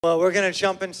Well, we're going to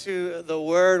jump into the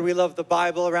Word. We love the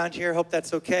Bible around here. Hope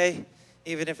that's okay.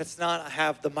 Even if it's not, I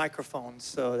have the microphone,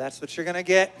 so that's what you're going to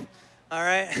get. All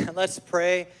right, let's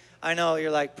pray. I know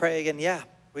you're like, pray again. Yeah,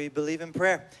 we believe in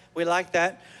prayer. We like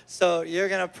that. So you're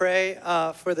going to pray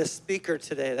for the speaker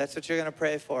today. That's what you're going to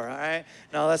pray for, all right?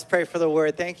 Now let's pray for the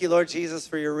Word. Thank you, Lord Jesus,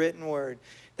 for your written Word.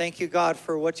 Thank you, God,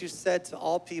 for what you said to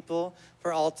all people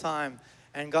for all time.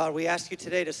 And God, we ask you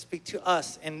today to speak to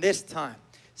us in this time.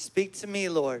 Speak to me,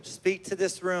 Lord. Speak to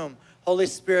this room. Holy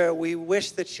Spirit, we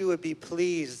wish that you would be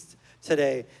pleased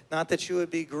today. Not that you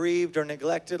would be grieved or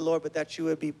neglected, Lord, but that you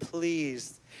would be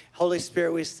pleased. Holy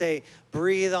Spirit, we say,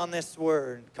 breathe on this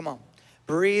word. Come on.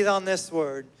 Breathe on this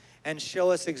word and show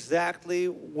us exactly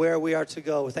where we are to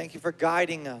go. Thank you for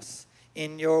guiding us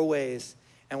in your ways.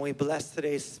 And we bless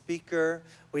today's speaker.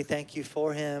 We thank you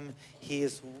for him. He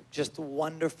is just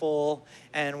wonderful,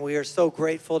 and we are so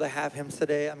grateful to have him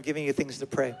today. I'm giving you things to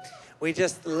pray. We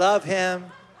just love him,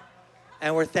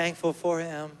 and we're thankful for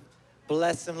him.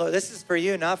 Bless him, Lord. This is for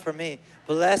you, not for me.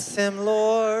 Bless him,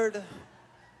 Lord.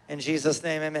 In Jesus'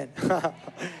 name, amen.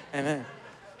 Amen.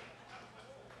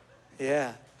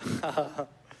 Yeah.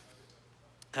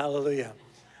 Hallelujah.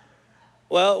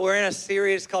 Well, we're in a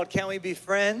series called Can We Be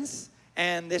Friends?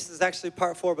 And this is actually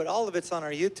part 4, but all of it's on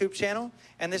our YouTube channel.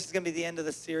 And this is going to be the end of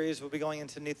the series. We'll be going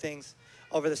into new things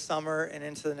over the summer and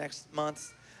into the next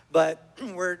months. But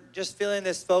we're just feeling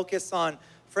this focus on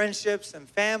friendships and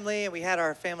family. And we had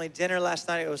our family dinner last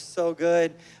night. It was so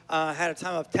good. Had a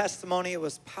time of testimony. It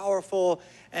was powerful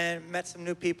and met some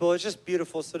new people. It's just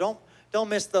beautiful. So don't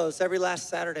miss those. Every last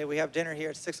Saturday we have dinner here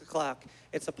at 6 o'clock.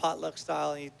 It's a potluck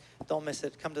style, and you don't miss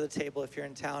it. Come to the table if you're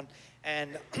in town.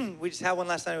 And we just had one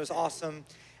last night. It was awesome.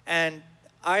 And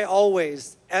I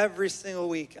always, every single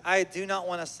week, I do not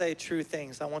want to say true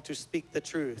things. I want to speak the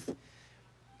truth.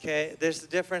 Okay? There's a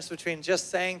difference between just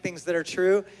saying things that are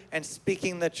true and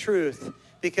speaking the truth.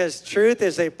 Because truth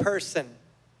is a person.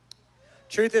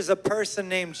 Truth is a person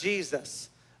named Jesus.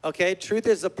 Okay? Truth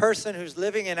is a person who's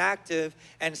living and active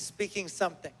and speaking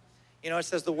something. You know, it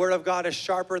says the word of God is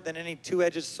sharper than any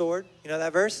two-edged sword. You know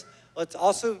that verse? Well, it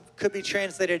also could be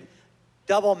translated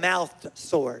double-mouthed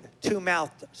sword,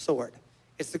 two-mouthed sword.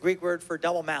 It's the Greek word for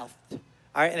double-mouthed, all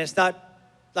right? And it's not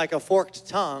like a forked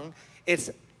tongue.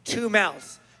 It's two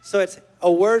mouths. So it's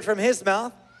a word from his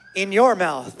mouth in your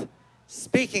mouth.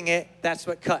 Speaking it, that's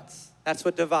what cuts. That's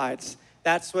what divides.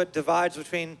 That's what divides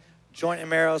between joint and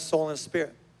marrow, soul and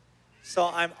spirit. So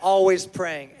I'm always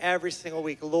praying every single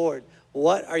week, Lord,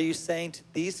 what are you saying to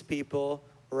these people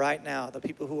right now? The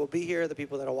people who will be here, the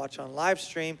people that will watch on live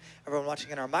stream, everyone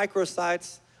watching in our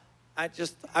microsites.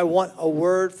 I want a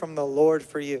word from the Lord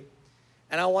for you.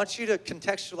 And I want you to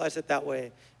contextualize it that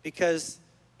way because,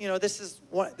 you know, this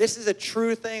is a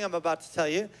true thing I'm about to tell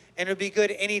you, and it'll be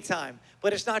good anytime.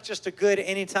 But it's not just a good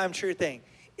anytime true thing.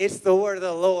 It's the word of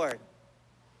the Lord.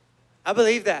 I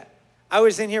believe that. I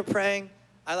was in here praying.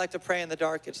 I like to pray in the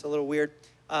dark. It's a little weird.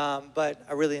 But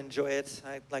I really enjoy it.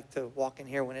 I like to walk in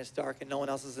here when it's dark and no one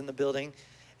else is in the building.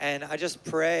 And I just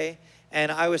pray.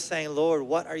 And I was saying, Lord,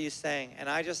 what are you saying? And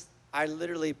I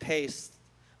literally paced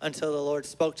until the Lord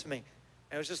spoke to me.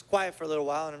 And it was just quiet for a little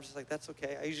while. And I'm just like, that's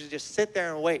okay. I usually just sit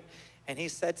there and wait. And he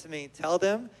said to me, tell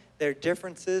them their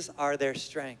differences are their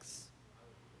strengths.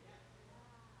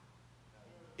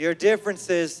 Your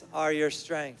differences are your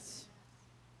strengths.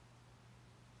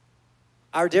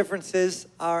 Our differences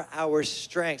are our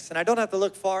strengths. And I don't have to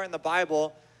look far in the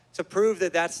Bible to prove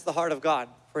that that's the heart of God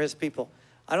for his people.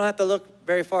 I don't have to look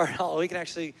very far at all. We can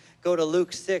actually go to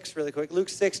Luke 6 really quick. Luke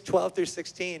 6, 12 through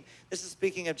 16. This is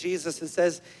speaking of Jesus. It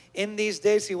says, in these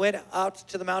days he went out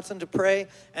to the mountain to pray,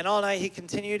 and all night he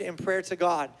continued in prayer to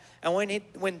God. And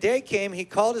when day came, he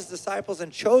called his disciples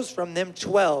and chose from them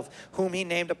 12, whom he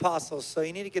named apostles. So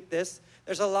you need to get this.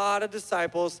 There's a lot of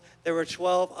disciples. There were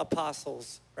 12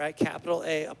 apostles, right? Capital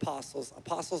A, apostles.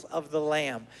 Apostles of the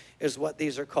Lamb is what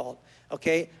these are called,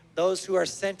 okay? Those who are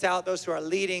sent out, those who are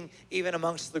leading even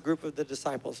amongst the group of the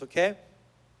disciples, okay?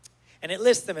 And it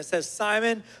lists them. It says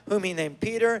Simon, whom he named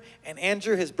Peter, and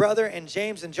Andrew, his brother, and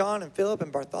James, and John, and Philip,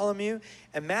 and Bartholomew,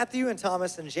 and Matthew, and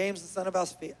Thomas, and James, the son of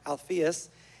Alphaeus,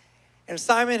 and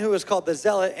Simon, who was called the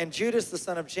Zealot, and Judas, the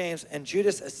son of James, and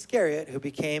Judas Iscariot, who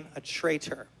became a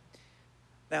traitor.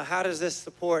 Now, how does this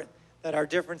support that our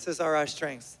differences are our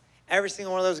strengths? Every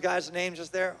single one of those guys' names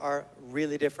just there are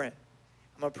really different.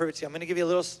 I'm going to prove it to you. I'm going to give you a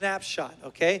little snapshot,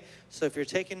 okay? So if you're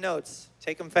taking notes,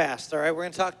 take them fast, all right? We're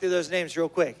going to talk through those names real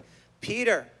quick.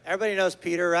 Peter. Everybody knows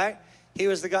Peter, right? He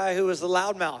was the guy who was the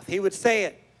loudmouth. He would say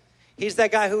it. He's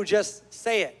that guy who would just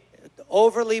say it.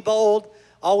 Overly bold,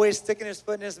 always sticking his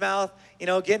foot in his mouth, you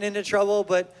know, getting into trouble,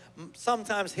 but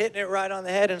sometimes hitting it right on the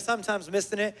head and sometimes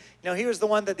missing it. He was the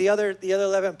one that the other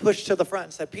 11 pushed to the front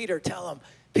and said, Peter, tell him.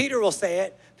 Peter will say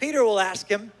it. Peter will ask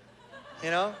him,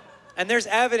 And there's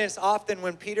evidence often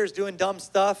when Peter's doing dumb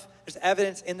stuff, there's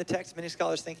evidence in the text. Many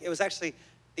scholars think it was actually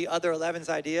the other 11's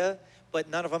idea, but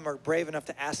none of them are brave enough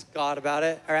to ask God about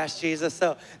it or ask Jesus.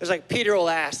 So there's like, Peter will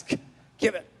ask.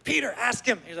 Give it. Peter, ask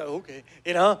him. He's like, okay.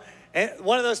 And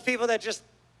one of those people that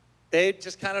they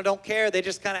just kind of don't care. They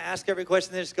just kind of ask every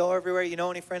question. They just go everywhere. You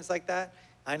know any friends like that?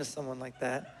 I know someone like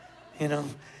that,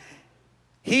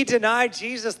 He denied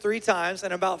Jesus 3 times,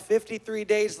 and about 53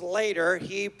 days later,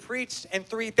 he preached, and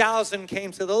 3,000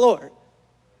 came to the Lord.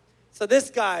 So this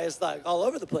guy is like all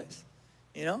over the place,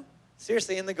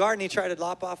 Seriously, in the garden, he tried to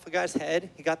lop off a guy's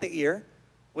head. He got the ear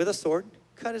with a sword,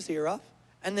 cut his ear off,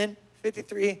 and then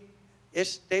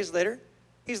 53-ish days later,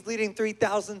 he's leading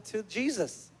 3,000 to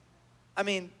Jesus. I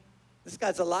mean, this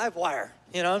guy's a live wire,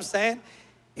 you know what I'm saying?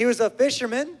 He was a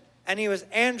fisherman, and he was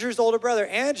Andrew's older brother.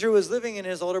 Andrew was living in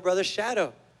his older brother's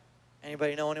shadow.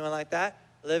 Anybody know anyone like that?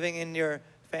 Living in your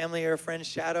family or friend's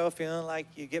shadow, feeling like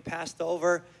you get passed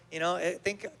over.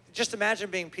 Just imagine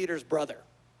being Peter's brother,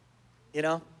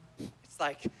 It's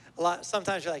like a lot.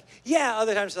 Sometimes you're like, yeah.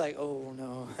 Other times you're like, oh,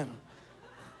 no.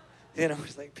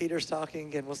 It's like Peter's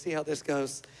talking, and we'll see how this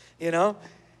goes,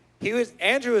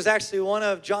 Andrew was actually one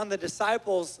of John the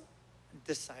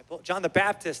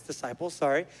Baptist's disciples,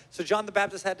 sorry. So John the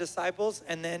Baptist had disciples,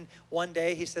 and then one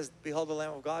day he says, behold the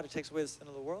Lamb of God who takes away the sin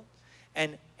of the world.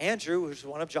 And Andrew, who was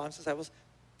one of John's disciples,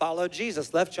 followed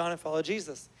Jesus, left John and followed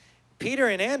Jesus. Peter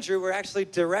and Andrew were actually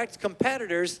direct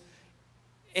competitors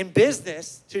in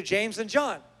business to James and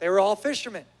John. They were all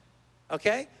fishermen,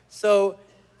 okay? So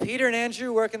Peter and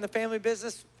Andrew work in the family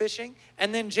business, fishing,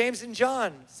 and then James and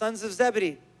John, sons of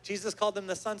Zebedee. Jesus called them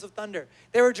the sons of thunder.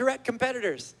 They were direct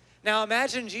competitors. Now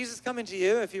imagine Jesus coming to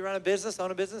you, if you run a business, own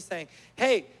a business, saying,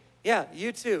 hey, yeah,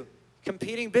 you too,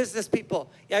 competing business people.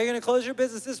 Yeah, you're going to close your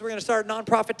businesses. We're going to start a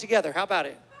nonprofit together. How about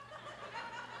it?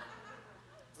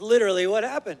 Literally what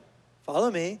happened.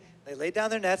 Follow me. They laid down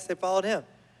their nets. They followed him.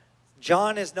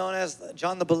 John is known as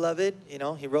John the Beloved.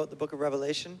 He wrote the book of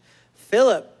Revelation.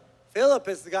 Philip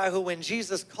is the guy who, when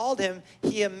Jesus called him,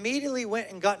 he immediately went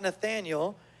and got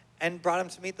Nathanael and brought him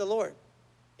to meet the Lord.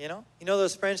 You know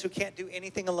those friends who can't do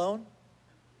anything alone?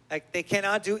 Like they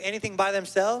cannot do anything by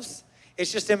themselves?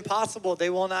 It's just impossible.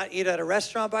 They will not eat at a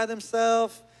restaurant by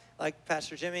themselves. Like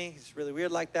Pastor Jimmy, he's really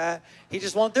weird like that. He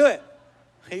just won't do it.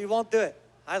 He won't do it.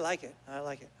 I like it.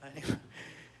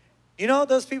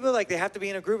 Those people, like they have to be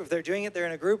in a group. If they're doing it, they're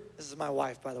in a group. This is my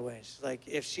wife, by the way. She's like,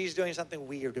 if she's doing something,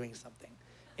 we are doing something.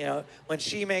 When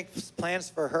she makes plans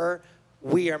for her,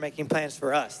 we are making plans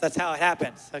for us. That's how it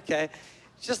happens, okay?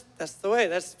 That's the way.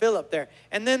 That's Philip there.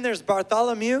 And then there's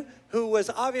Bartholomew, who was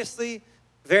obviously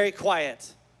very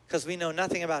quiet because we know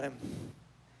nothing about him.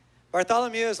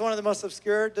 Bartholomew is one of the most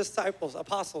obscure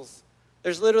apostles.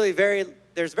 There's very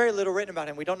little written about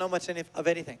him. We don't know much of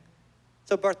anything.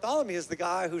 So Bartholomew is the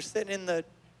guy who's sitting in the,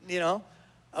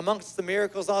 amongst the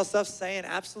miracles, all stuff, saying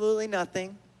absolutely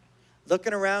nothing,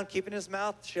 looking around, keeping his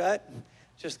mouth shut,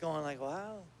 just going like,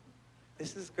 wow,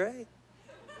 this is great.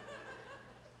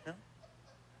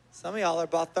 Some of y'all are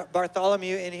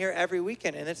Bartholomew in here every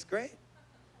weekend, and it's great.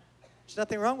 There's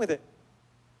nothing wrong with it.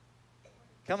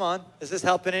 Come on. Is this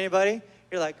helping anybody?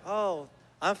 You're like, oh,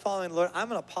 I'm following the Lord. I'm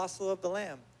an apostle of the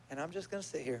Lamb, and I'm just going to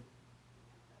sit here.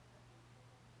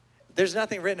 There's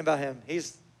nothing written about him.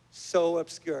 He's so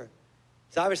obscure.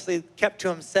 He's obviously kept to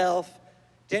himself,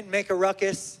 didn't make a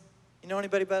ruckus. You know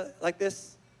anybody like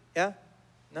this? Yeah?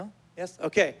 No? Yes?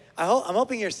 Okay. I'm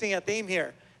hoping you're seeing a theme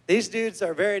here. These dudes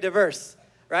are very diverse,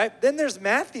 right? Then there's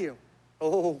Matthew.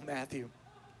 Oh, Matthew.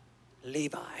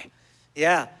 Levi.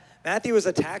 Yeah. Matthew was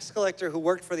a tax collector who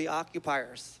worked for the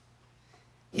occupiers.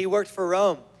 He worked for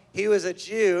Rome. He was a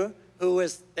Jew who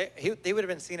he would have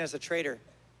been seen as a traitor.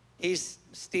 He's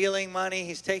stealing money.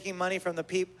 He's taking money from the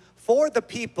people for the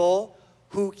people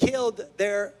who killed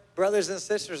their brothers and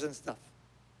sisters and stuff.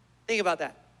 Think about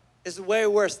that. This is way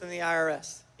worse than the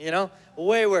IRS,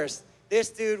 way worse. This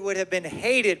dude would have been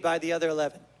hated by the other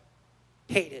 11.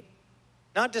 Hated.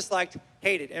 Not disliked,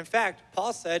 hated. In fact,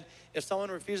 Paul said, if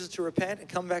someone refuses to repent and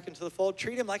come back into the fold,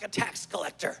 treat him like a tax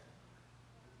collector.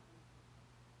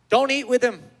 Don't eat with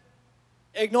him.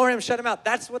 Ignore him, shut him out.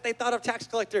 That's what they thought of tax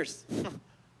collectors.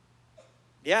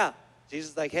 Yeah.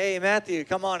 Jesus is like, hey, Matthew,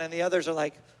 come on. And the others are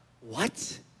like,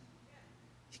 what?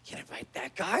 You can't invite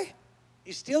that guy?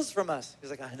 He steals from us.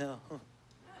 He's like, I know.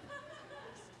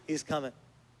 He's coming.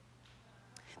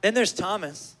 Then there's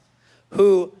Thomas,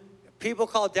 who people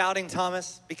call Doubting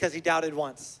Thomas because he doubted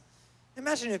once.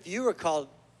 Imagine if you were called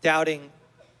Doubting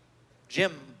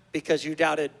Jim because you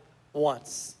doubted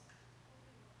once.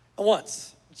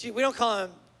 Once. Gee, we don't call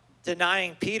him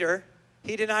denying Peter.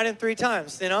 He denied him 3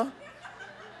 times, you know?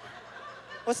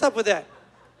 What's up with that?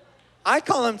 I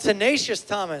call him Tenacious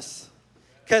Thomas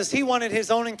because he wanted his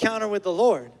own encounter with the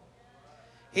Lord.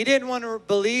 He didn't want to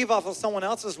believe off of someone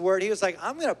else's word. He was like,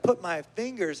 I'm going to put my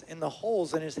fingers in the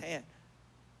holes in his hand,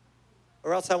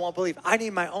 or else I won't believe. I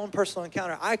need my own personal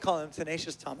encounter. I call him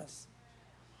Tenacious Thomas.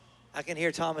 I can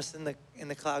hear Thomas in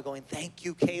the cloud going, thank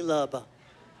you, Caleb.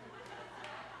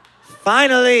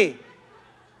 Finally,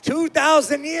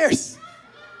 2,000 years.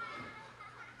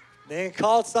 Being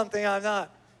called something I'm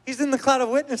not. He's in the cloud of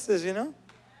witnesses, you know?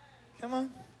 Come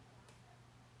on.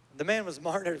 The man was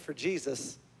martyred for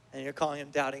Jesus, and you're calling him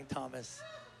Doubting Thomas.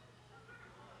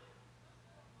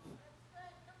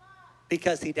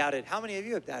 Because he doubted. How many of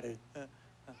you have doubted?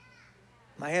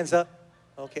 My hand's up?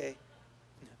 Okay.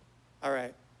 All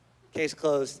right. Case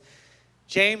closed.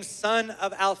 James, son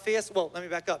of Alphaeus. Well, let me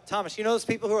back up. Thomas, you know those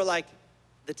people who are like,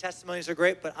 the testimonies are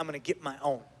great, but I'm going to get my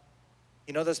own.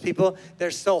 You know those people?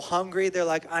 They're so hungry. They're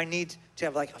like, I need to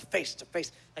have like a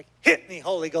face-to-face. Like, hit me,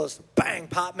 Holy Ghost. Bang,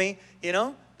 pop me. You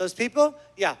know those people?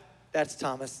 Yeah, that's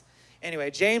Thomas.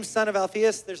 Anyway, James, son of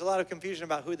Alphaeus. There's a lot of confusion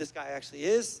about who this guy actually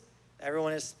is.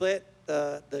 Everyone is split.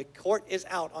 The court is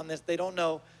out on this. They don't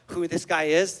know who this guy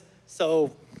is.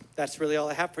 So that's really all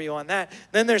I have for you on that.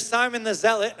 Then there's Simon the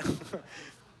Zealot.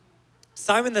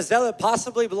 Simon the Zealot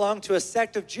possibly belonged to a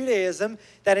sect of Judaism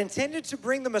that intended to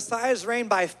bring the Messiah's reign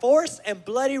by force and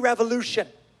bloody revolution.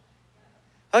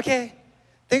 Okay,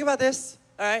 think about this,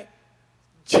 all right?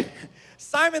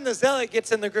 Simon the Zealot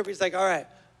gets in the group. He's like, all right,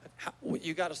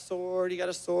 you got a sword,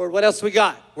 What else we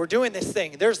got? We're doing this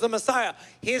thing. There's the Messiah.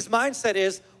 His mindset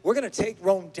is, we're going to take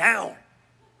Rome down.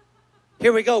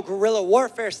 Here we go, guerrilla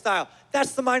warfare style.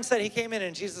 That's the mindset he came in,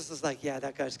 and Jesus is like, yeah,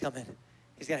 that guy's coming.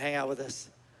 He's going to hang out with us.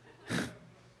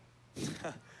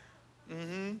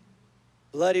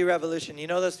 Bloody revolution. You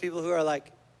know those people who are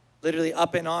like literally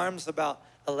up in arms about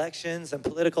elections and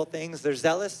political things? They're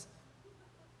zealous.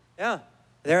 Yeah,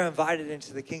 they're invited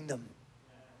into the kingdom.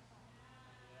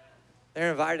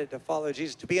 They're invited to follow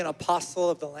Jesus, to be an apostle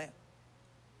of the Lamb.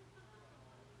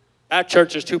 That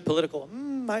church is too political.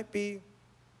 Might be.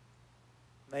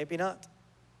 Maybe not.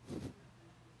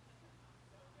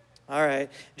 All right.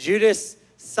 Judas,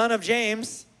 son of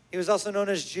James. He was also known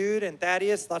as Jude and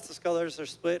Thaddeus. Lots of scholars are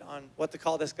split on what to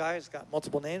call this guy. He's got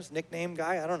multiple names, nickname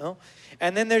guy, I don't know.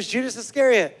 And then there's Judas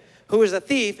Iscariot, who was a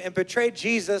thief and betrayed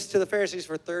Jesus to the Pharisees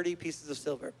for 30 pieces of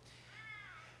silver.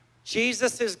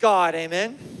 Jesus is God,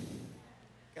 amen?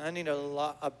 I need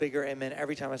a bigger amen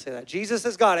every time I say that. Jesus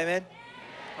is God, amen?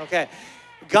 Okay.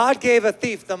 God gave a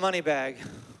thief the money bag.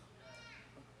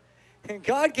 And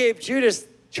God gave Judas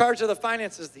charge of the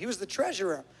finances. He was the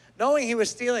treasurer, knowing he was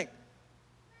stealing.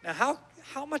 Now,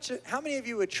 how many of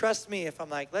you would trust me if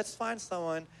I'm like, let's find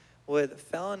someone with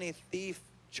felony thief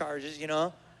charges, you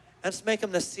know? Let's make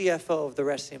him the CFO of the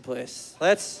resting place.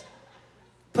 Let's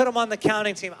put him on the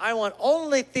counting team. I want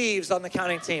only thieves on the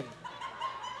counting team.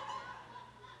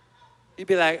 You'd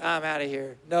be like, I'm out of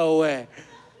here. No way.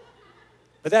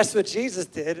 But that's what Jesus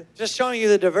did. Just showing you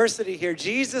the diversity here.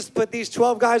 Jesus put these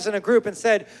 12 guys in a group and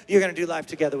said, you're going to do life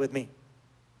together with me.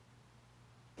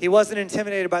 He wasn't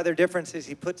intimidated by their differences.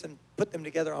 He put them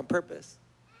together on purpose.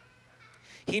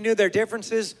 He knew their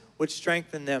differences would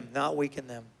strengthen them, not weaken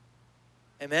them.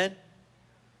 Amen?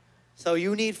 So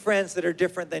you need friends that are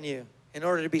different than you in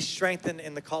order to be strengthened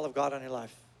in the call of God on your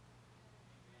life.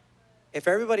 If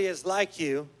everybody is like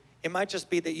you, it might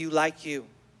just be that you like you.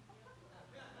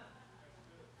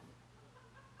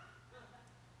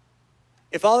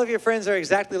 If all of your friends are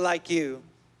exactly like you,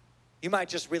 you might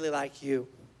just really like you.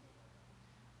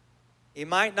 You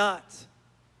might not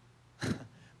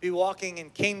be walking in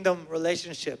kingdom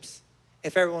relationships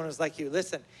if everyone was like you.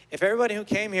 Listen, if everybody who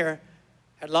came here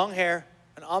had long hair,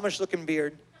 an Amish-looking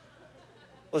beard,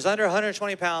 was under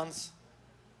 120 pounds,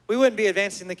 we wouldn't be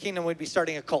advancing the kingdom. We'd be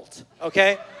starting a cult,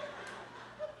 okay?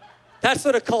 That's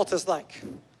what a cult is like.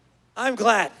 I'm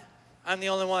glad I'm the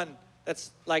only one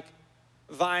that's like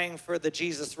vying for the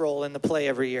Jesus role in the play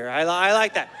every year. I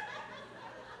like that.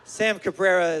 Sam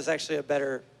Cabrera is actually a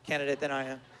better candidate than I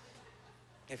am,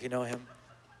 if you know him.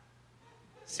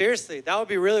 Seriously, that would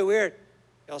be really weird.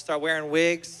 Y'all start wearing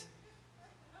wigs,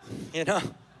 you know?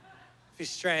 It'd be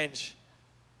strange.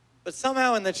 But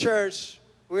somehow in the church,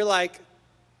 we're like,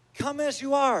 come as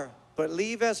you are, but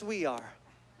leave as we are.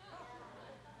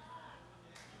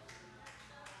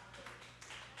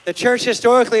 The church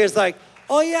historically is like,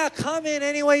 oh yeah, come in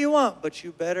any way you want, but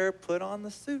you better put on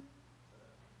the suit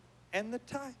and the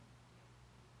tie.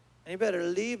 And you better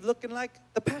leave looking like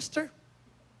the pastor.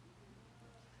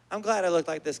 I'm glad I look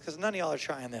like this because none of y'all are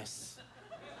trying this.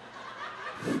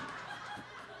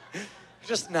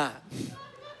 Just not.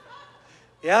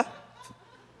 Yeah?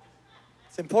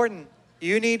 It's important.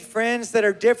 You need friends that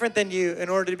are different than you in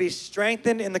order to be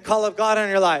strengthened in the call of God on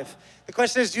your life. The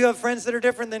question is, do you have friends that are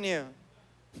different than you?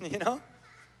 You know?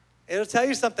 It'll tell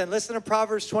you something. Listen to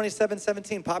Proverbs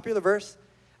 27:17, popular verse.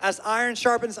 As iron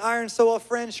sharpens iron, so a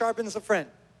friend sharpens a friend.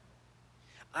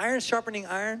 Iron sharpening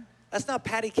iron, that's not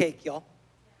patty cake, y'all.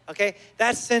 Okay?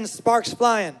 That sends sparks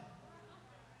flying.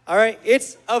 All right?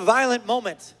 It's a violent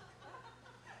moment.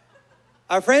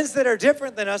 Our friends that are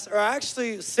different than us are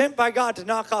actually sent by God to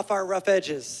knock off our rough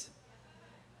edges.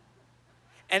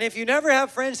 And if you never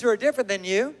have friends who are different than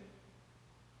you,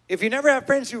 if you never have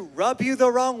friends who rub you the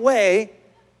wrong way,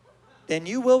 then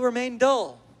you will remain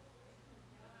dull.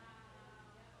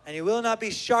 And you will not be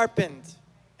sharpened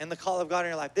in the call of God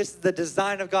in your life. This is the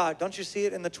design of God. Don't you see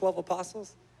it in the 12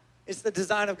 apostles? It's the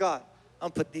design of God. I'm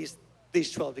going to put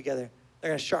these 12 together. They're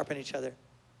going to sharpen each other.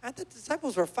 And the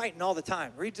disciples were fighting all the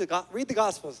time. Read the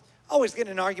Gospels. Always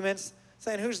getting in arguments,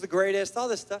 saying who's the greatest, all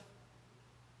this stuff.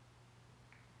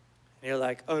 And you're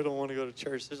like, oh, I don't want to go to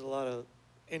church. There's a lot of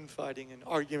infighting and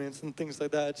arguments and things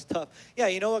like that. It's tough. Yeah,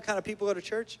 you know what kind of people go to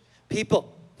church?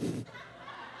 People. You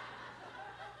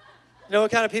know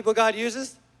what kind of people God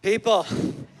uses? People.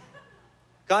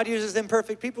 God uses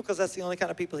imperfect people because that's the only kind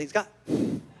of people he's got.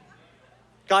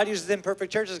 God uses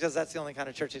imperfect churches because that's the only kind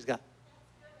of church he's got.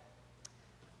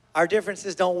 Our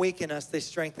differences don't weaken us, they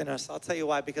strengthen us. I'll tell you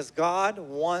why. Because God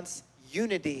wants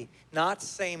unity, not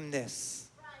sameness.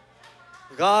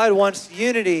 God wants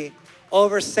unity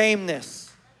over sameness.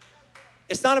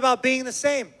 It's not about being the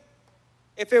same.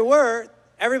 If it were,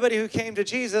 everybody who came to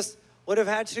Jesus would have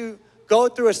had to go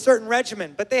through a certain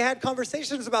regimen. But they had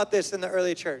conversations about this in the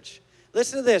early church.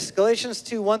 Listen to this, Galatians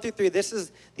 2:1-3. This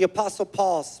is the Apostle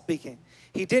Paul speaking.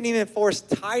 He didn't even force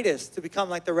Titus to become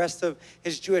like the rest of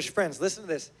his Jewish friends. Listen to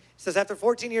this. It says, after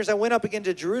 14 years, I went up again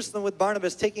to Jerusalem with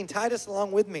Barnabas, taking Titus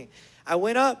along with me. I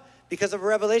went up because of a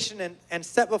revelation and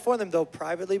set before them, though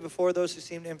privately before those who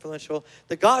seemed influential,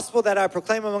 the gospel that I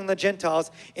proclaim among the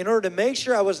Gentiles in order to make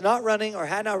sure I was not running or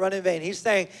had not run in vain. He's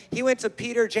saying he went to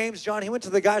Peter, James, John. He went to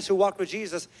the guys who walked with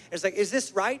Jesus. It's like, is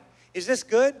this right? Is this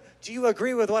good? Do you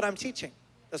agree with what I'm teaching?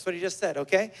 That's what he just said,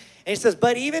 okay? And he says,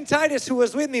 but even Titus, who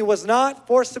was with me, was not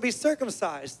forced to be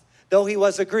circumcised, though he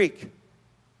was a Greek.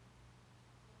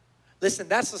 Listen,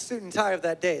 that's the suit and tie of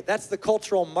that day. That's the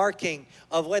cultural marking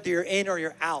of whether you're in or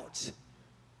you're out.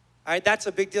 All right, that's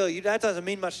a big deal. That doesn't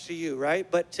mean much to you, right?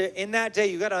 But in that day,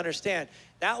 you got to understand,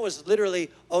 that was literally,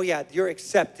 oh yeah, you're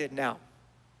accepted now.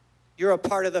 You're a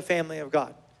part of the family of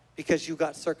God because you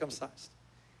got circumcised.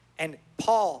 And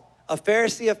Paul, a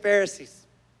Pharisee of Pharisees,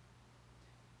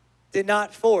 did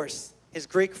not force his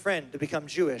Greek friend to become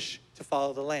Jewish to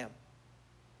follow the Lamb.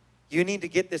 You need to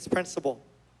get this principle.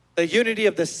 The unity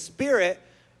of the Spirit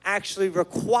actually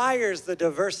requires the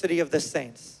diversity of the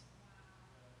saints.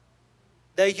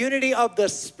 The unity of the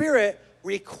Spirit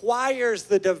requires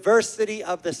the diversity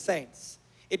of the saints.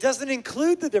 It doesn't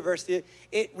include the diversity,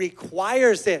 it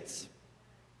requires it.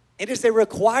 It is a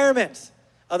requirement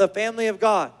of the family of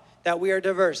God that we are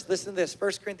diverse. Listen to this,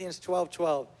 1 Corinthians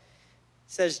 12:12.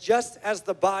 Says, just as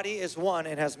the body is one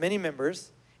and has many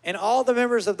members, and all the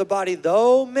members of the body,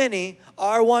 though many,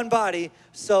 are one body,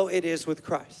 so it is with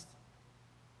Christ.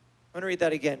 I'm going to read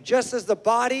that again. Just as the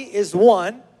body is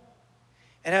one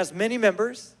and has many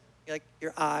members, like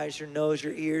your eyes, your nose,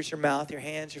 your ears, your mouth, your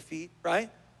hands, your feet, right?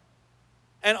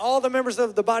 And all the members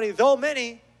of the body, though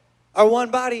many, are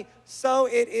one body, so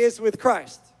it is with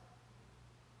Christ.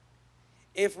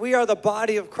 If we are the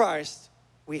body of Christ,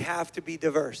 we have to be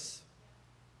diverse.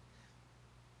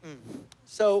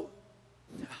 So,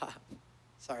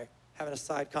 sorry, having a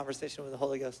side conversation with the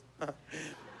Holy Ghost.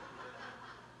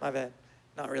 My bad,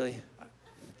 not really.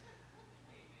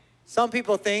 Some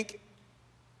people think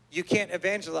you can't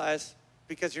evangelize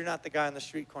because you're not the guy on the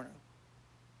street corner.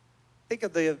 Think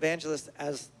of the evangelist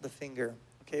as the finger,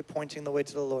 okay, pointing the way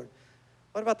to the Lord.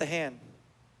 What about the hand?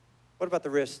 What about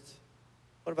the wrist?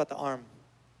 What about the arm,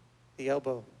 the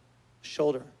elbow,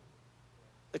 shoulder,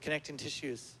 the connecting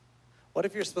tissues? What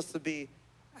if you're supposed to be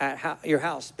at your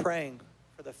house praying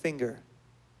for the finger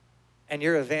and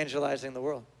you're evangelizing the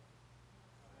world?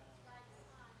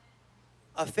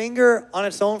 A finger on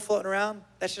its own floating around,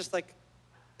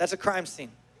 that's a crime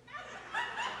scene.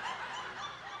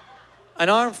 An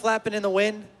arm flapping in the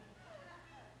wind,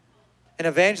 an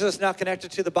evangelist not connected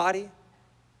to the body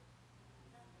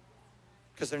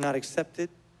because they're not accepted.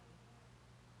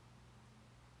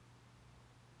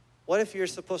 What if you're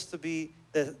supposed to be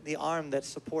the arm that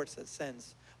supports, that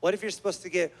sends? What if you're supposed to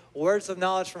get words of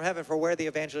knowledge from heaven for where the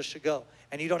evangelist should go,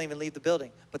 and you don't even leave the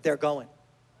building, but they're going?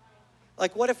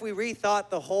 Like, what if we rethought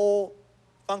the whole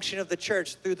function of the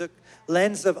church through the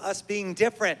lens of us being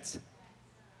different?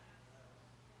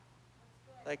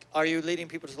 Like, are you leading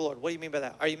people to the Lord? What do you mean by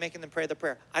that? Are you making them pray the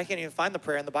prayer? I can't even find the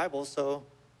prayer in the Bible, so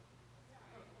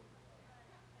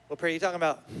what prayer are you talking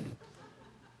about?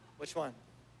 Which one?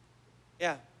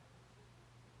 Yeah.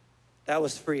 That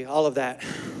was free, all of that.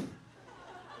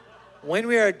 When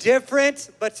we are different,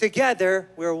 but together,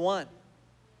 we're one.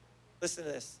 Listen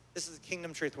to this. This is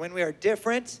kingdom truth. When we are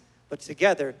different, but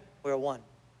together, we're one.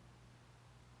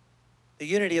 The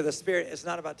unity of the Spirit is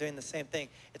not about doing the same thing.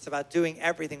 It's about doing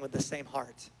everything with the same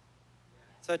heart.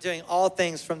 It's about doing all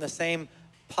things from the same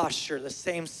posture, the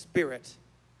same spirit.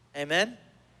 Amen?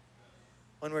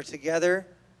 When we're together,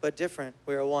 but different,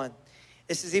 we are one.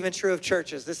 This is even true of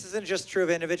churches. This isn't just true of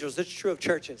individuals. It's true of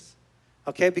churches.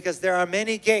 Okay? Because there are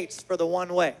many gates for the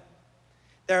one way.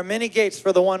 There are many gates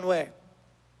for the one way.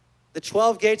 The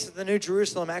 12 gates of the New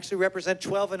Jerusalem actually represent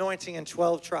 12 anointing and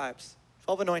 12 tribes.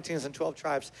 12 anointings and 12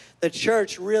 tribes. The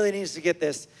church really needs to get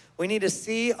this. We need to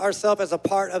see ourselves as a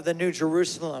part of the New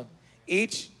Jerusalem.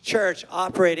 Each church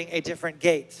operating a different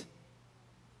gate.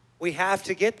 We have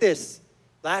to get this.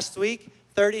 Last week,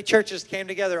 30 churches came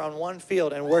together on one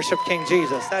field and worshiped King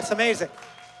Jesus. That's amazing.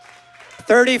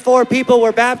 34 people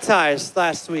were baptized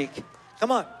last week.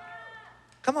 Come on.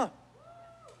 Come on.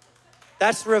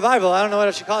 That's revival. I don't know what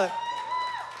else you call it.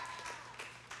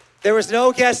 There was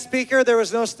no guest speaker. There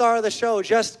was no star of the show.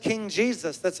 Just King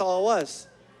Jesus. That's all it was.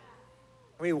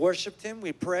 We worshiped him.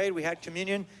 We prayed. We had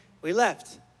communion. We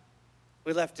left.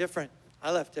 We left different.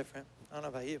 I left different. I don't know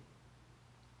about you.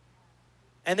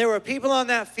 And there were people on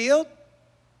that field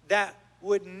that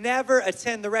would never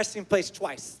attend the resting place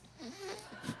twice.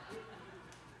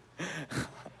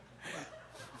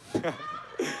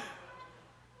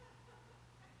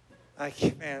 I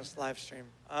can't, man, it's live stream.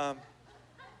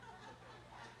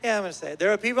 Yeah, I'm going to say it.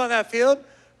 There are people on that field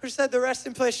who said the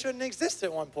resting place shouldn't exist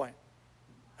at one point.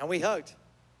 And we hugged.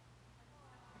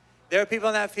 There are people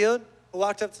on that field who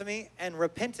walked up to me and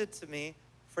repented to me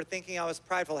for thinking I was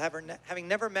prideful, having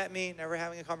never met me, never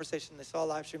having a conversation. They saw a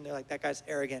live stream. They're like, that guy's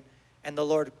arrogant. And the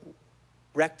Lord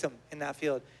wrecked them in that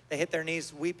field. They hit their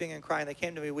knees weeping and crying. They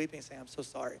came to me weeping saying, I'm so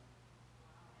sorry.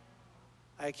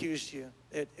 I accused you.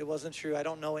 It wasn't true. I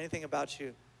don't know anything about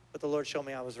you. But the Lord showed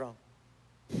me I was wrong.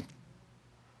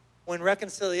 When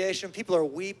reconciliation, people are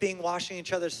weeping, washing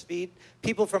each other's feet.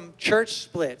 People from church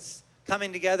splits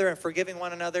coming together and forgiving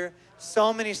one another.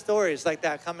 So many stories like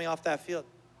that coming off that field.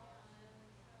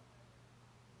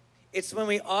 It's when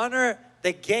we honor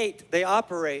the gate they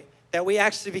operate that we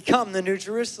actually become the New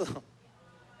Jerusalem.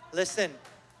 Listen,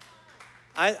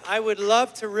 I would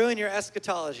love to ruin your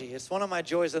eschatology. It's one of my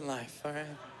joys in life, all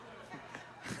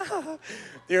right?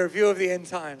 The review of the end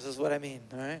times is what I mean,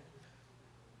 all right?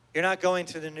 You're not going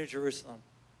to the New Jerusalem.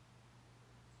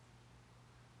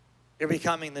 You're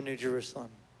becoming the New Jerusalem.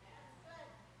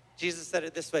 Jesus said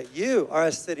it this way, you are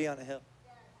a city on a hill.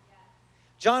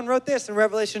 John wrote this in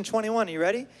Revelation 21. Are you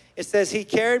ready? It says, he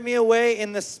carried me away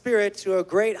in the spirit to a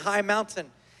great high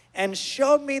mountain and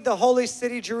showed me the holy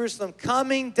city Jerusalem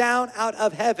coming down out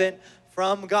of heaven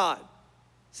from God.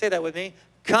 Say that with me.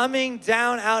 Coming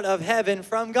down out of heaven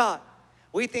from God.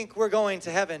 We think we're going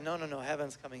to heaven. No,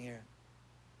 heaven's coming here.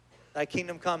 Thy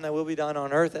kingdom come, thy will be done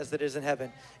on earth as it is in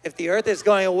heaven. If the earth is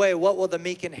going away, what will the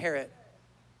meek inherit?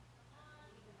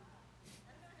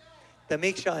 The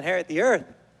meek shall inherit the earth.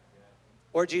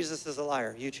 Or Jesus is a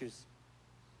liar. You choose.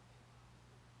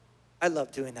 I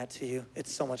love doing that to you.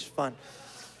 It's so much fun.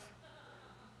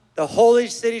 The holy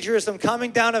city Jerusalem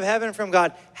coming down of heaven from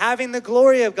God, having the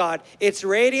glory of God. Its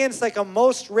radiance like a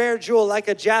most rare jewel, like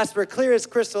a jasper, clear as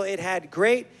crystal. It had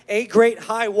a great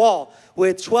high wall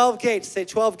with 12 gates. Say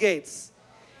 12 gates.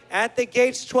 At the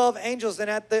gates, 12 angels,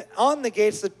 and on the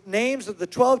gates, the names of the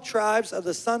 12 tribes of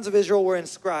the sons of Israel were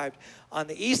inscribed. On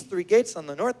the east, 3 gates, on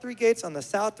the north, 3 gates, on the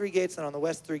south, 3 gates, and on the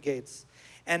west, 3 gates.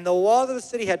 And the walls of the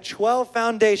city had 12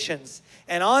 foundations,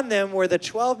 and on them were the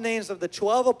 12 names of the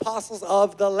 12 apostles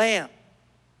of the Lamb.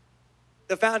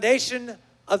 The foundation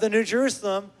of the New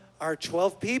Jerusalem are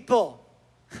 12 people.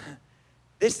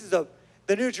 The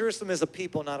New Jerusalem is a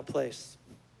people, not a place.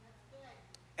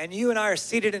 And you and I are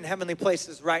seated in heavenly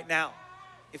places right now.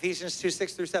 Ephesians 2,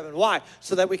 6 through 7. Why?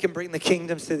 So that we can bring the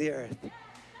kingdoms to the earth.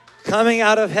 Coming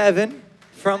out of heaven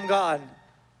from God.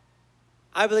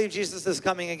 I believe Jesus is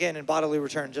coming again in bodily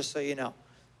return, just so you know.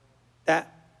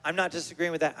 That I'm not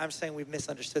disagreeing with that. I'm saying we've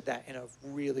misunderstood that in a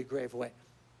really grave way.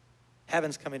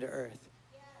 Heaven's coming to earth.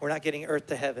 We're not getting earth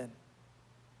to heaven.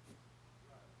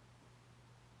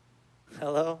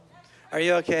 Hello? Are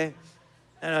you okay?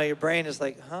 I know your brain is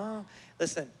like, huh?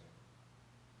 Listen,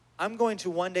 I'm going to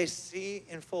one day see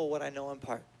in full what I know in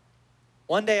part.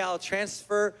 One day I'll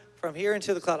transfer from here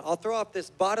into the cloud. I'll throw up this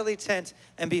bodily tent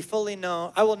and be fully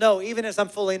known. I will know even as I'm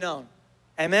fully known.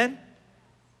 Amen?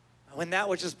 When that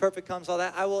which is perfect comes, all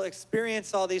that, I will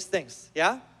experience all these things.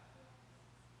 Yeah?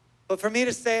 But for me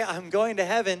to say I'm going to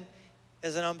heaven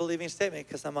is an unbelieving statement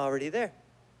because I'm already there.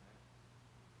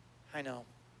 I know.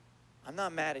 I'm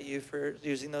not mad at you for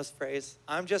using those phrases.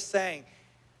 I'm just saying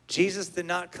Jesus did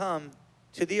not come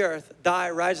to the earth,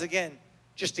 die, rise again,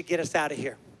 just to get us out of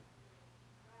here.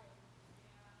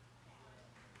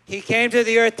 He came to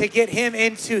the earth to get him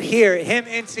into here, him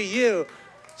into you,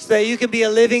 so that you can be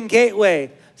a living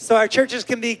gateway. So our churches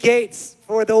can be gates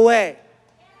for the way.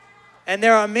 And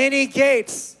there are many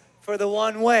gates for the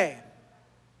one way.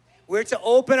 We're to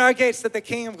open our gates that the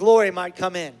King of Glory might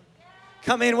come in.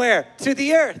 Come in where? To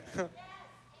the earth.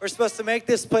 We're supposed to make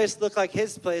this place look like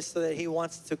his place so that he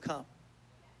wants to come.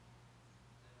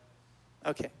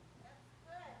 Okay.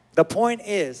 The point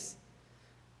is,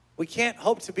 we can't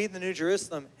hope to be the New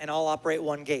Jerusalem and all operate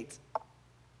one gate.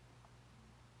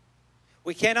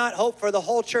 We cannot hope for the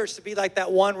whole church to be like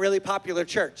that one really popular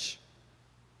church.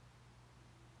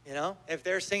 You know, if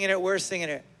they're singing it, we're singing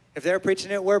it. If they're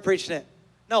preaching it, we're preaching it.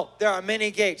 No, there are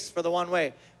many gates for the one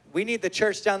way. We need the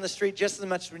church down the street just as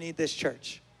much as we need this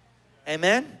church.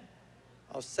 Amen?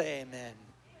 I'll say amen.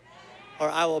 Or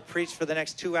I will preach for the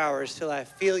next 2 hours till I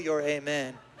feel your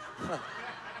amen.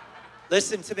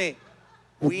 Listen to me.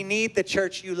 We need the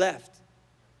church you left.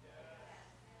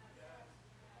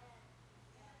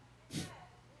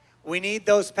 We need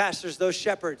those pastors, those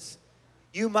shepherds.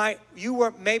 You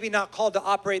were maybe not called to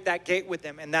operate that gate with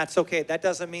them, and that's okay. That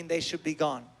doesn't mean they should be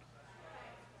gone.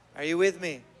 Are you with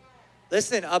me?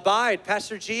 Listen, Abide,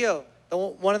 Pastor Gio,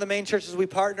 one of the main churches we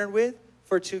partnered with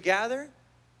for To Gather,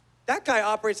 that guy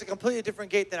operates a completely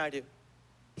different gate than I do.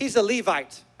 He's a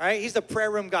Levite, right? He's a prayer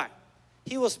room guy.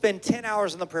 He will spend 10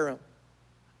 hours in the prayer room.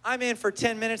 I'm in for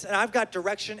 10 minutes, and I've got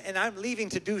direction, and I'm leaving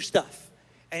to do stuff.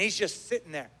 And he's just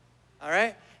sitting there, all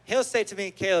right? He'll say to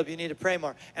me, Caleb, you need to pray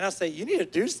more. And I'll say, you need to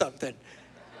do something.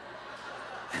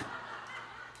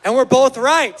 And we're both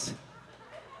right.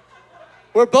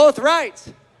 We're both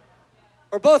right.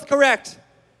 We're both correct.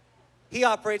 He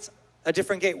operates a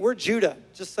different gate. We're Judah,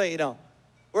 just so you know.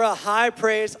 We're a high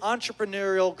praise,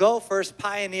 entrepreneurial, go first,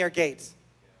 pioneer gate.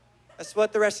 That's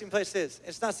what the resting place is.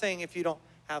 It's not saying if you don't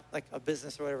have like a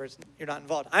business or whatever, you're not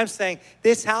involved. I'm saying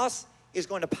this house is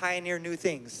going to pioneer new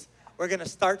things. We're going to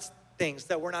start things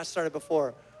that were not started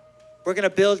before. We're going to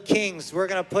build kings. We're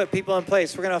going to put people in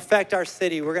place. We're going to affect our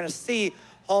city. We're going to see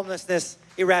homelessness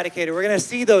eradicated. We're going to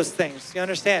see those things. You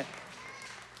understand?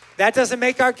 That doesn't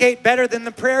make our gate better than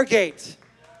the prayer gate.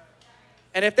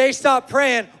 And if they stop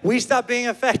praying, we stop being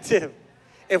effective.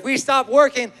 If we stop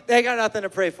working, they got nothing to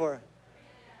pray for.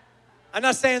 I'm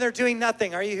not saying they're doing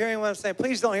nothing. Are you hearing what I'm saying?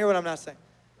 Please don't hear what I'm not saying.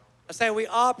 I'm saying we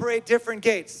operate different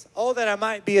gates. Oh, that I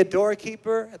might be a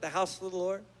doorkeeper at the house of the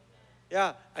Lord.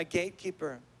 Yeah, a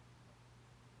gatekeeper.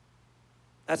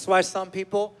 That's why some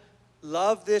people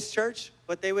love this church,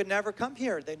 but they would never come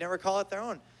here. They never call it their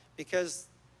own because,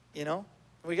 you know,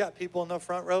 we got people in the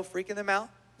front row freaking them out.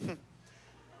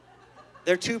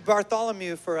 They're too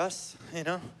Bartholomew for us, you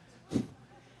know.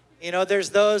 You know,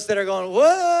 there's those that are going,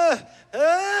 whoa,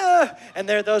 ah, and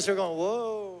there are those who are going,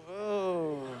 whoa,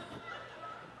 whoa.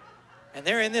 And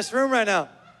they're in this room right now.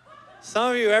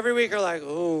 Some of you every week are like,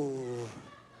 oh,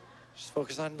 just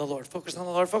focus on the Lord, focus on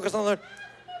the Lord, focus on the Lord.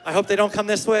 I hope they don't come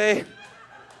this way.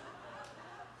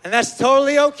 And that's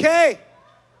totally okay.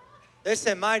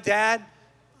 Listen, my dad,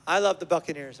 I love the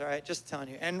Buccaneers, all right? Just telling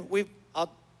you. And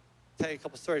I'll tell you a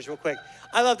couple stories real quick.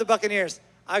 I love the Buccaneers.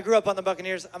 I grew up on the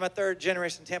Buccaneers. I'm a third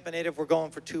generation Tampa native. We're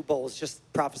going for 2 bowls. Just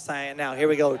prophesying it now. Here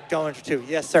we go. Going for 2.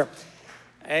 Yes, sir.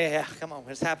 Hey, yeah, come on.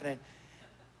 What's happening?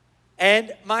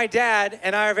 And my dad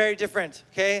and I are very different,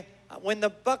 okay? When the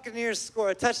Buccaneers score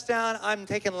a touchdown, I'm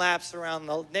taking laps around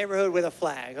the neighborhood with a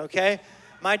flag, okay?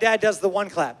 My dad does the one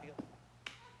clap.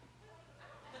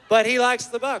 But he likes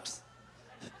the Bucks.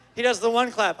 He does the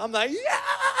one clap. I'm like, yeah,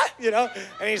 you know?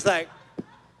 And he's like,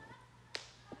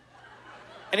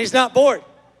 and he's not bored.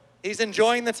 He's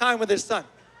enjoying the time with his son.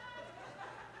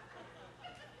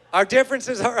 Our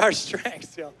differences are our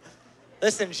strengths, yo.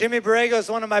 Listen, Jimmy Borrego is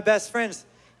one of my best friends.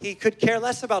 He could care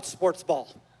less about sports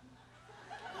ball.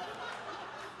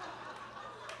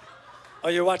 Oh,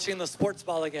 you're watching the sports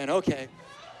ball again. Okay.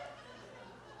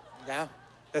 Yeah.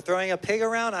 They're throwing a pig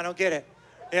around. I don't get it.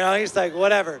 You know, he's like,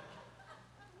 whatever.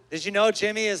 Did you know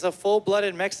Jimmy is a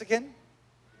full-blooded Mexican?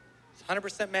 He's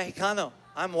 100% Mexicano.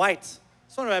 I'm white.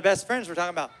 It's one of my best friends we're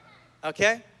talking about,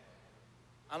 okay?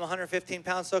 I'm 115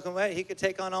 pounds soaking wet. He could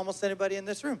take on almost anybody in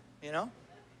this room, you know?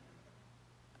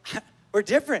 We're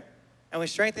different, and we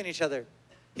strengthen each other.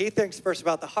 He thinks first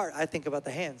about the heart. I think about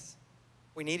the hands.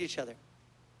 We need each other.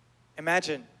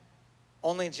 Imagine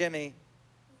only Jimmy,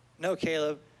 no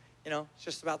Caleb. You know, it's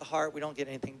just about the heart. We don't get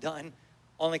anything done.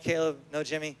 Only Caleb, no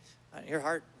Jimmy. Your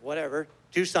heart, whatever.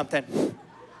 Do something.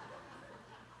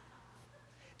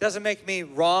 Doesn't make me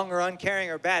wrong or uncaring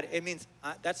or bad. It means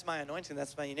that's my anointing.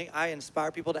 That's my unique. I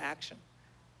inspire people to action,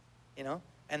 you know?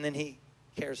 And then he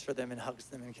cares for them and hugs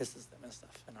them and kisses them and stuff.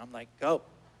 And I'm like, go.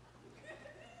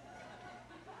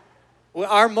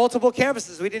 Our multiple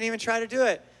campuses, we didn't even try to do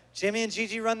it. Jimmy and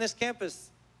Gigi run this campus.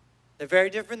 They're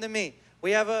very different than me. We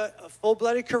have a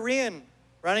full-blooded Korean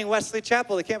running Wesley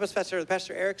Chapel, the campus pastor,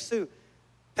 Pastor Eric Su.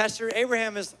 Pastor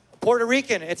Abraham is Puerto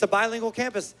Rican. It's a bilingual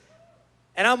campus.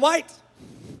 And I'm white.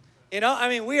 You know, I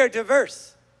mean, we are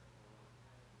diverse.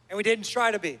 And we didn't try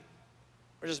to be.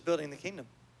 We're just building the kingdom.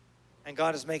 And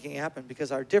God is making it happen because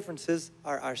our differences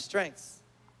are our strengths.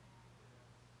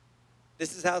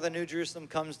 This is how the New Jerusalem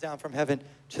comes down from heaven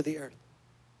to the earth.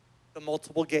 The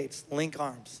multiple gates link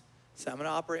arms. So I'm going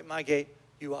to operate my gate.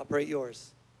 You operate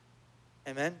yours.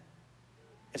 Amen?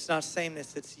 It's not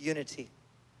sameness. It's unity.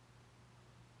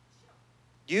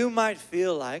 You might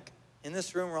feel like, in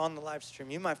this room or on the live stream,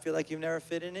 you might feel like you've never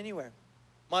fit in anywhere,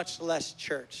 much less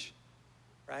church,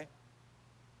 right?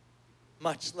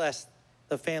 Much less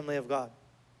the family of God.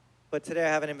 But today I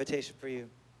have an invitation for you.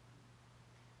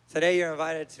 Today you're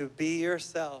invited to be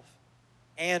yourself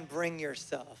and bring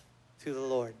yourself to the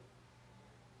Lord.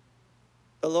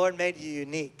 The Lord made you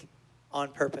unique on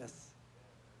purpose.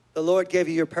 The Lord gave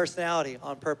you your personality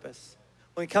on purpose.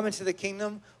 When we come into the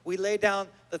kingdom, we lay down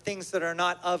the things that are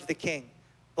not of the king.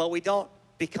 But we don't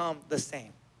become the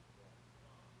same.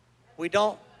 We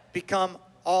don't become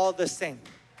all the same.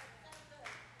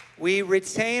 We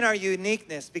retain our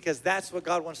uniqueness because that's what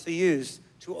God wants to use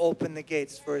to open the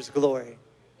gates for his glory.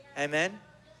 Amen?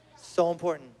 So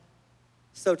important.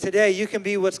 So today you can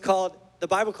be what's called, the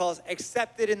Bible calls,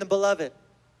 accepted in the beloved.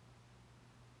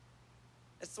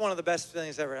 It's one of the best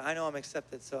feelings ever. I know I'm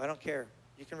accepted, so I don't care.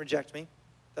 You can reject me.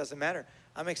 Doesn't matter.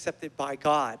 I'm accepted by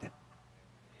God.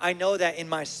 I know that in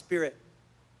my spirit.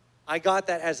 I got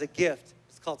that as a gift.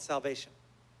 It's called salvation.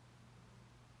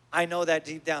 I know that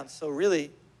deep down. So really,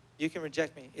 you can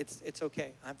reject me. It's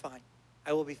okay. I'm fine.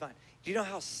 I will be fine. Do you know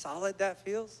how solid that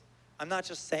feels? I'm not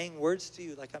just saying words to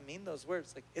you. Like, I mean those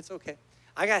words. Like, it's okay.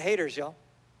 I got haters, y'all.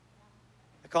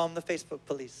 I call them the Facebook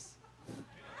police.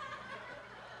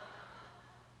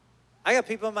 I got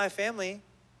people in my family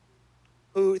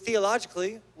who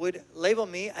theologically would label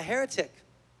me a heretic.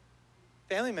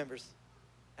 Family members.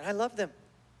 And I love them.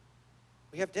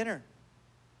 We have dinner.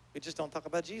 We just don't talk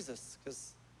about Jesus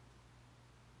because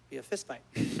it'd be a fist fight.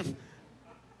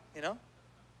 You know?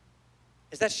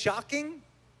 Is that shocking?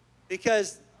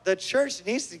 Because the church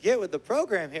needs to get with the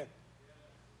program here.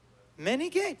 Many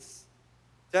gates.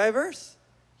 Diverse.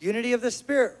 Unity of the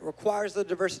Spirit requires the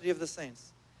diversity of the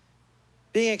saints.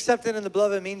 Being accepted in the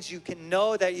beloved means you can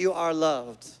know that you are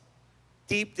loved.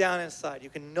 Deep down inside, you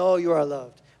can know you are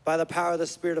loved. By the power of the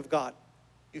Spirit of God,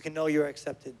 you can know you're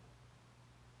accepted.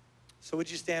 So would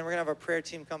you stand? We're going to have our prayer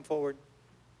team come forward.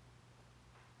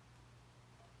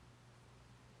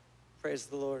 Praise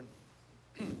the Lord.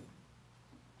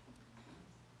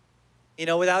 You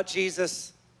know, without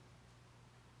Jesus,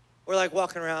 we're like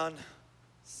walking around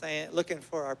saying, looking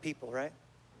for our people, right?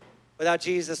 Without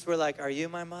Jesus, we're like, are you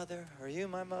my mother? Are you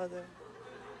my mother?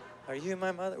 Are you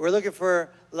my mother? We're looking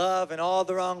for love in all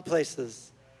the wrong places.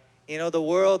 You know, the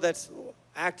world that's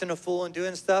acting a fool and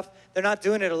doing stuff, they're not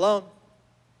doing it alone.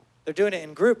 They're doing it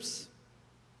in groups.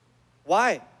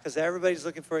 Why? Because everybody's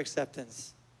looking for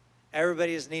acceptance.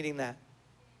 Everybody is needing that.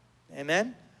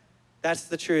 Amen? That's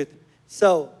the truth.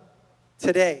 So,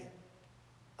 today,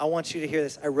 I want you to hear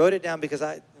this. I wrote it down because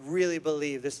I really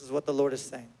believe this is what the Lord is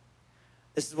saying.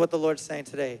 This is what the Lord's saying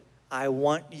today. I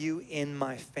want you in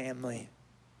my family.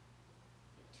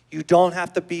 You don't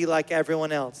have to be like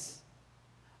everyone else.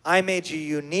 I made you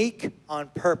unique on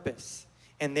purpose,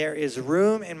 and there is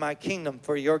room in my kingdom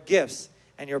for your gifts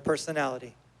and your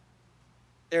personality.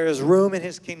 There is room in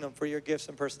his kingdom for your gifts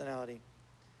and personality.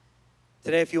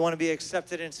 Today, if you want to be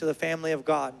accepted into the family of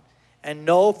God and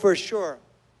know for sure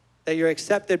that you're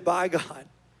accepted by God,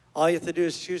 all you have to do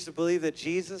is choose to believe that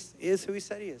Jesus is who he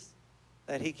said he is,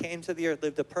 that he came to the earth,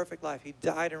 lived a perfect life. He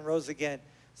died and rose again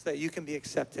so that you can be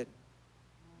accepted.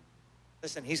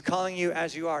 Listen, he's calling you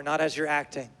as you are, not as you're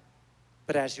acting,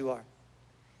 but as you are.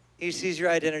 He sees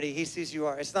your identity. He sees you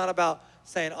are. It's not about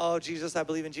saying, oh, Jesus, I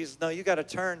believe in Jesus. No, you got to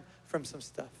turn from some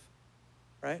stuff,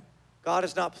 right? God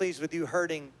is not pleased with you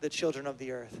hurting the children of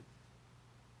the earth,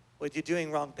 with you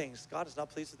doing wrong things. God is not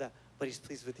pleased with that, but he's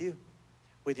pleased with you,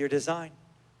 with your design,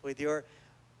 with your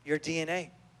DNA,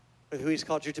 with who he's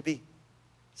called you to be.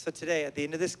 So today, at the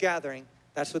end of this gathering,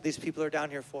 that's what these people are down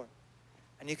here for.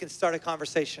 And you can start a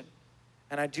conversation.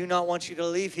 And I do not want you to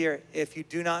leave here if you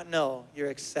do not know you're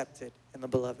accepted in the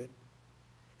beloved.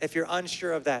 If you're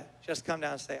unsure of that, just come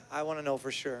down and say, I want to know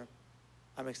for sure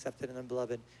I'm accepted in the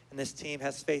beloved. And this team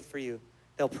has faith for you.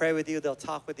 They'll pray with you. They'll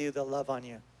talk with you. They'll love on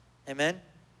you. Amen?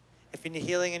 If you need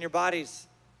healing in your bodies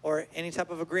or any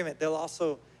type of agreement, they'll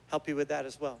also help you with that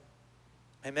as well.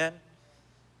 Amen?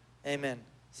 Amen.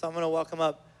 So I'm going to welcome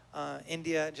up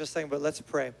India in just a second, but let's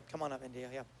pray. Come on up, India.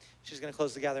 Yeah. She's going to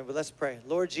close the gathering, but let's pray.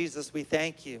 Lord Jesus, we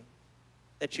thank you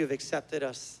that you've accepted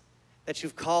us, that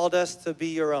you've called us to be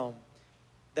your own,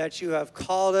 that you have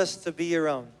called us to be your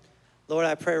own. Lord,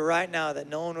 I pray right now that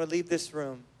no one would leave this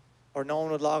room or no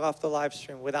one would log off the live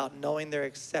stream without knowing they're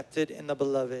accepted in the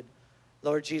beloved.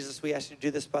 Lord Jesus, we ask you to do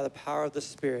this by the power of the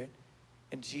Spirit.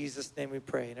 In Jesus' name we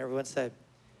pray. And everyone said,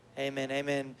 amen,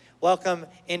 amen. Welcome,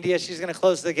 India. She's going to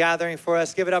close the gathering for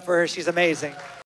us. Give it up for her. She's amazing.